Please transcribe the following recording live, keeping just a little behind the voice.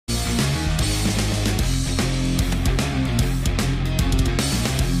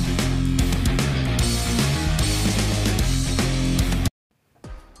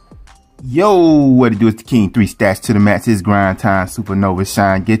Yo, what it do? It's the King. 3 stats to the max. It's grind time. Supernova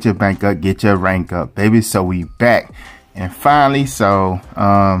shine. Get your bank up. Get your rank up, baby. So we back. And finally,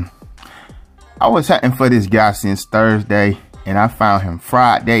 I was hunting for this guy since Thursday. And I found him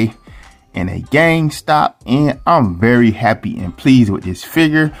Friday in a GameStop. And I'm very happy and pleased with this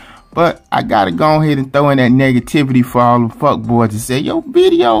figure. But I gotta go ahead and throw in that negativity for all the fuckboys to say, your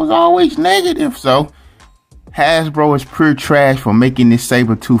video is always negative. So Hasbro is pure trash for making this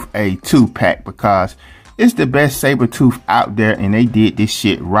Sabertooth a 2-pack because it's the best Sabertooth out there and they did this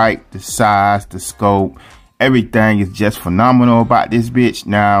shit right. The size, the scope, everything is just phenomenal about this bitch.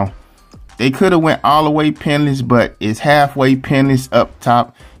 Now, they could have went all the way pinless, but it's halfway pinless up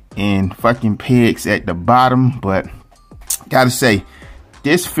top and fucking pegs at the bottom. But gotta say,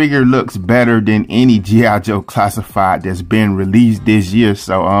 this figure looks better than any G.I. Joe classified that's been released this year.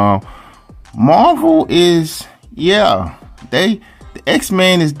 So, Marvel is, yeah, the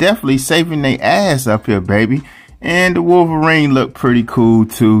X-Men is definitely saving their ass up here, baby. And the Wolverine looked pretty cool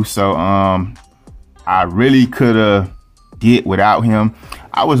too. So, I really could have did without him.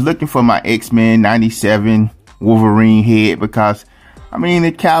 I was looking for my X-Men 97 Wolverine head because, I mean,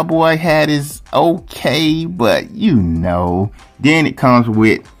 the cowboy hat is okay, but you know, then it comes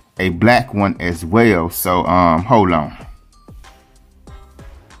with a black one as well. So, hold on.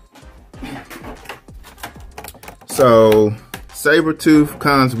 So, Sabertooth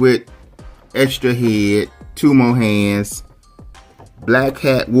comes with extra head, 2 more hands, black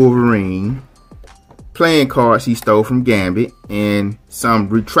hat Wolverine, playing cards he stole from Gambit, and some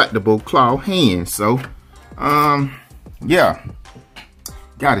retractable claw hands. So, yeah,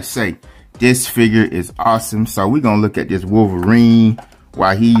 gotta say, this figure is awesome. So, we're gonna look at this Wolverine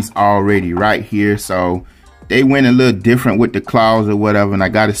while he's already right here. So, they went a little different with the claws or whatever, and I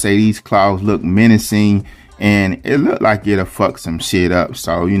gotta say, these claws look menacing. And it looked like it'll fuck some shit up.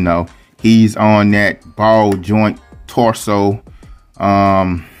 So, you know, he's on that ball joint torso.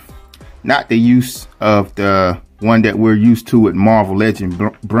 Not the use of the one that we're used to with Marvel Legend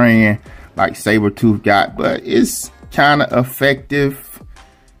brand like Sabertooth got. But it's kind of effective.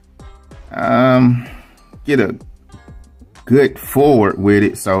 Get a good forward with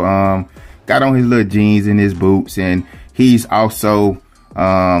it. So, got on his little jeans and his boots. And he's also...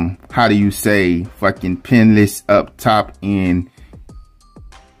 how do you say, fucking pinless up top and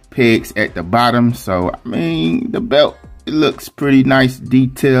pegs at the bottom. So, I mean, the belt, it looks pretty nice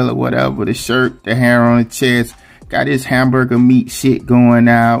detail or whatever. The shirt, the hair on the chest, got his hamburger meat shit going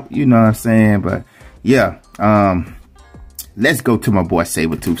out, you know what I'm saying? But yeah, let's go to my boy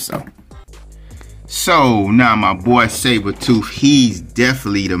Sabertooth. So now my boy Sabertooth, he's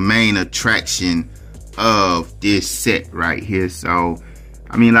definitely the main attraction of this set right here. So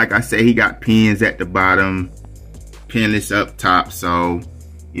I mean, like I say, he got pins at the bottom, pinless up top. So,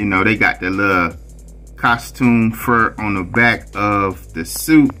 you know, they got the little costume fur on the back of the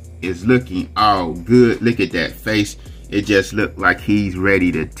suit. Is looking all good. Look at that face. It just looked like he's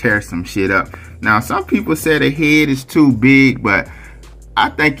ready to tear some shit up. Now, some people say the head is too big, but I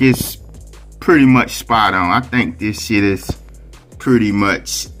think it's pretty much spot on. I think this shit is pretty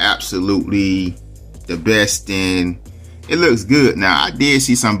much absolutely the best, and it looks good. Now, I did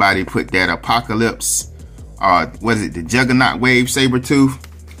see somebody put that Apocalypse, was it the Juggernaut Wave Sabertooth?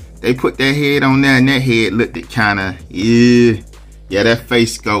 They put that head on there, and that head looked kind of, yeah, that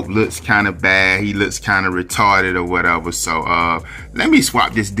face sculpt looks kind of bad. He looks kind of retarded or whatever. So, let me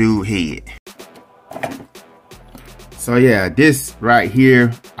swap this dude head. So, yeah, this right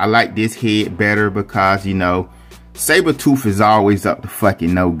here, I like this head better because, you know, Sabertooth is always up to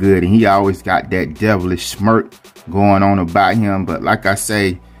fucking no good, and he always got that devilish smirk going on about him. But like I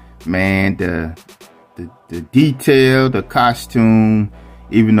say, man, the detail, the costume,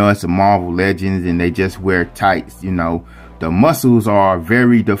 even though it's a Marvel Legends and they just wear tights, you know, the muscles are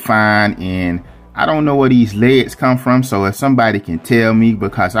very defined, and I don't know where these legs come from. So if somebody can tell me,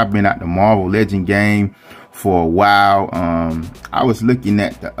 because I've been at the Marvel Legend game for a while, I was looking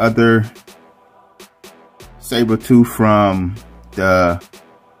at the other Sabertooth from the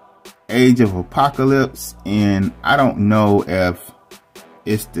Age of Apocalypse, and I don't know if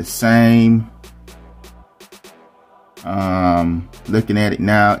it's the same. Looking at it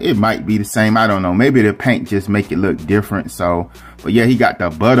now, it might be the same. I don't know. Maybe the paint just make it look different. So, but yeah, he got the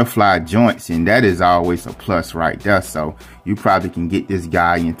butterfly joints, and that is always a plus right there. So you probably can get this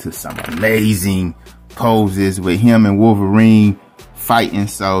guy into some amazing poses with him and Wolverine fighting.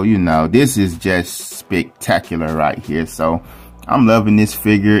 So, you know, this is just spectacular right here. So I'm loving this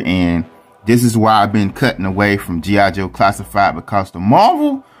figure, and this is why I've been cutting away from G.I. Joe Classified, because the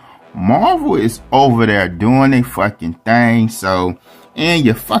Marvel is over there doing their fucking thing. So and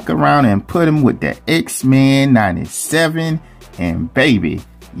you fuck around and put him with the X-Men 97, and baby,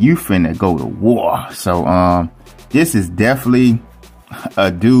 you finna go to war. So this is definitely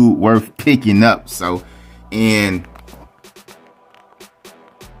a dude worth picking up. So and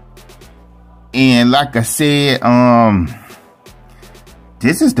like I said,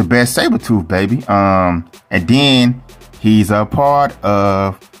 this is the best Sabertooth, baby. And then he's a part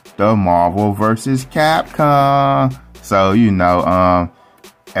of the Marvel vs. Capcom. So, you know,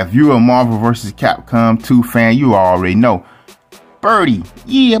 if you're a Marvel vs. Capcom 2 fan, you already know Birdie,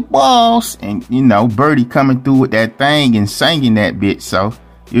 yeah, boss. And, you know, Birdie coming through with that thing and singing that bitch. So,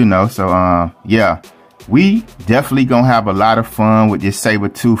 you know, so, yeah, we definitely gonna have a lot of fun with this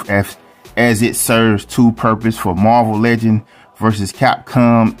Sabertooth as it serves two purpose for Marvel Legend versus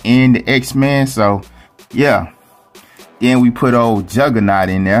Capcom and the X-Men. So, yeah. Then we put old Juggernaut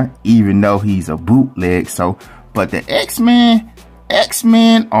in there, even though he's a bootleg. So, but the X-Men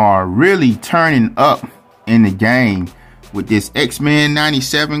are really turning up in the game with this X-Men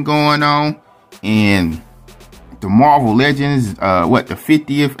 97 going on, and the Marvel Legends, the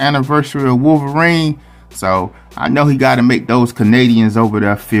 50th anniversary of Wolverine. So I know he got to make those Canadians over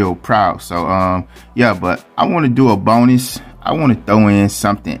there feel proud. So yeah, but I want to do a bonus. I want to throw in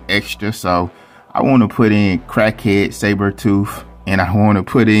something extra. So I want to put in Crackhead Sabertooth, and I want to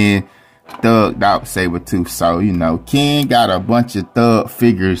put in Thugged Out Sabertooth. So, you know, Ken got a bunch of thug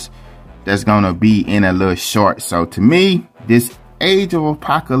figures that's gonna be in a little short. So to me, this Age of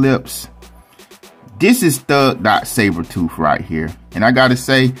Apocalypse, this is Thugged Out Sabertooth right here. And I gotta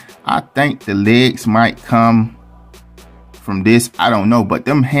say, I think the legs might come from this. I don't know, but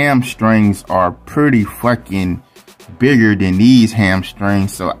them hamstrings are pretty fucking bigger than these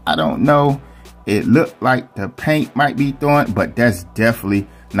hamstrings. So I don't know. It looked like the paint might be throwing, but that's definitely,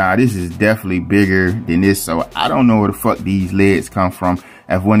 nah, this is definitely bigger than this. So I don't know where the fuck these legs come from.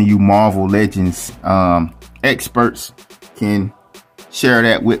 If one of you Marvel Legends experts can share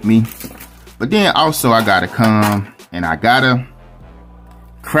that with me. But then also I gotta come and I gotta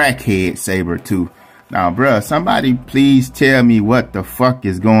Crackhead Sabertooth. Now, bruh, somebody please tell me what the fuck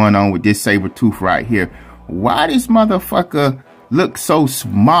is going on with this Sabertooth right here. Why this motherfucker look so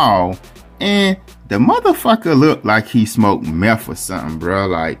small? And the motherfucker look like he smoked meth or something, bro.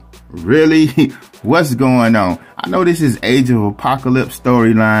 Like, really? What's going on? I know this is Age of Apocalypse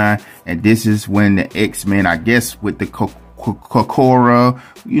storyline, and this is when the X-Men, I guess, with the Kokora,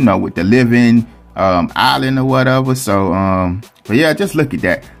 you know, with the living island or whatever. So, but yeah, just look at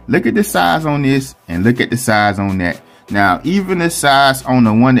that. Look at the size on this, and look at the size on that. Now, even the size on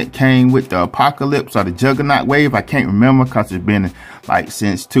the one that came with the Apocalypse or the Juggernaut wave, I can't remember because it's been like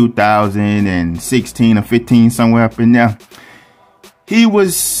since 2016 or 15, somewhere up in there. He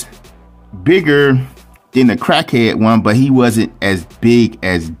was bigger than the Crackhead one, but he wasn't as big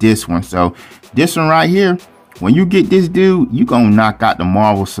as this one. So this one right here, when you get this dude, you gonna knock out the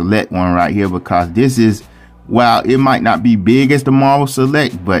Marvel Select one right here, because this is, while it might not be big as the Marvel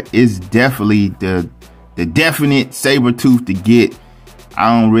Select, but it's definitely the definite Sabertooth to get.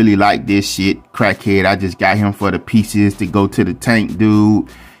 I don't really like this shit, Crackhead. I just got him for the pieces to go to the tank dude,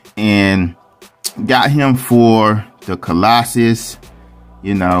 and got him for the Colossus,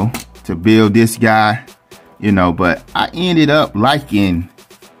 you know, to build this guy, you know. But I ended up liking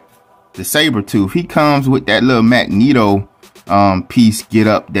the Sabertooth. He comes with that little Magneto piece get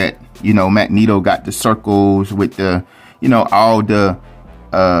up that, you know, Magneto got the circles with the, you know, all the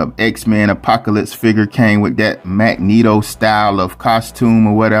X-Men Apocalypse figure came with that Magneto style of costume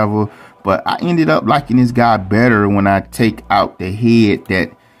or whatever. But I ended up liking this guy better when I take out the head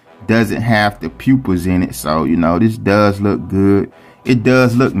that doesn't have the pupils in it. So, you know, this does look good. It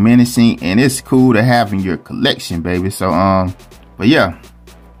does look menacing, and it's cool to have in your collection, baby. So, but yeah,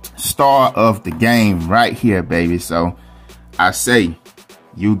 star of the game right here, baby. So I say,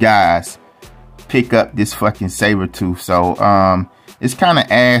 you guys pick up this fucking Sabertooth. So, it's kind of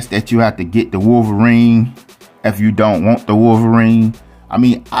ass that you have to get the Wolverine if you don't want the Wolverine. I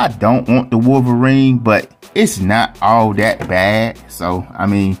mean, I don't want the Wolverine, but it's not all that bad. So, I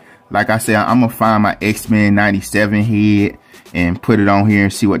mean, like I said, I'm going to find my X-Men 97 head and put it on here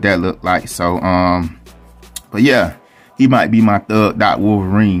and see what that look like. So, but yeah, he might be my Thugged Out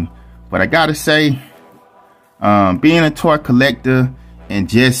Wolverine. But I got to say, being a toy collector and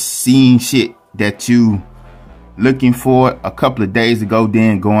just seeing shit that you looking for a couple of days ago,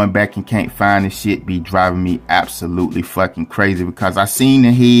 then going back and can't find the shit be driving me absolutely fucking crazy, because I seen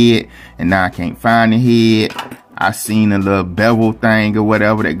the head and now I can't find the head. I seen a little bevel thing or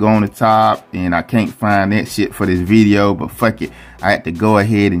whatever that go on the top, and I can't find that shit for this video, but fuck it, I had to go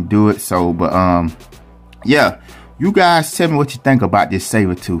ahead and do it. So, but yeah, You guys tell me what you think about this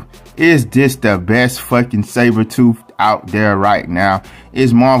Sabertooth. Is this the best fucking Sabertooth out there right now?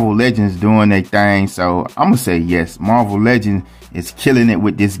 Is Marvel Legends doing their thing? So I'm gonna say yes. Marvel Legends is killing it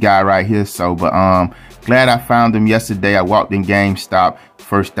with this guy right here. So, but glad I found him yesterday. I walked in GameStop.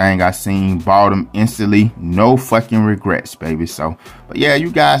 First thing I seen, bought him instantly. No fucking regrets, baby. So, but yeah,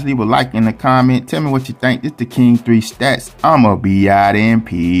 you guys leave a like in the comment. Tell me what you think. This the King 3 Stats. I'ma be out in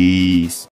peace.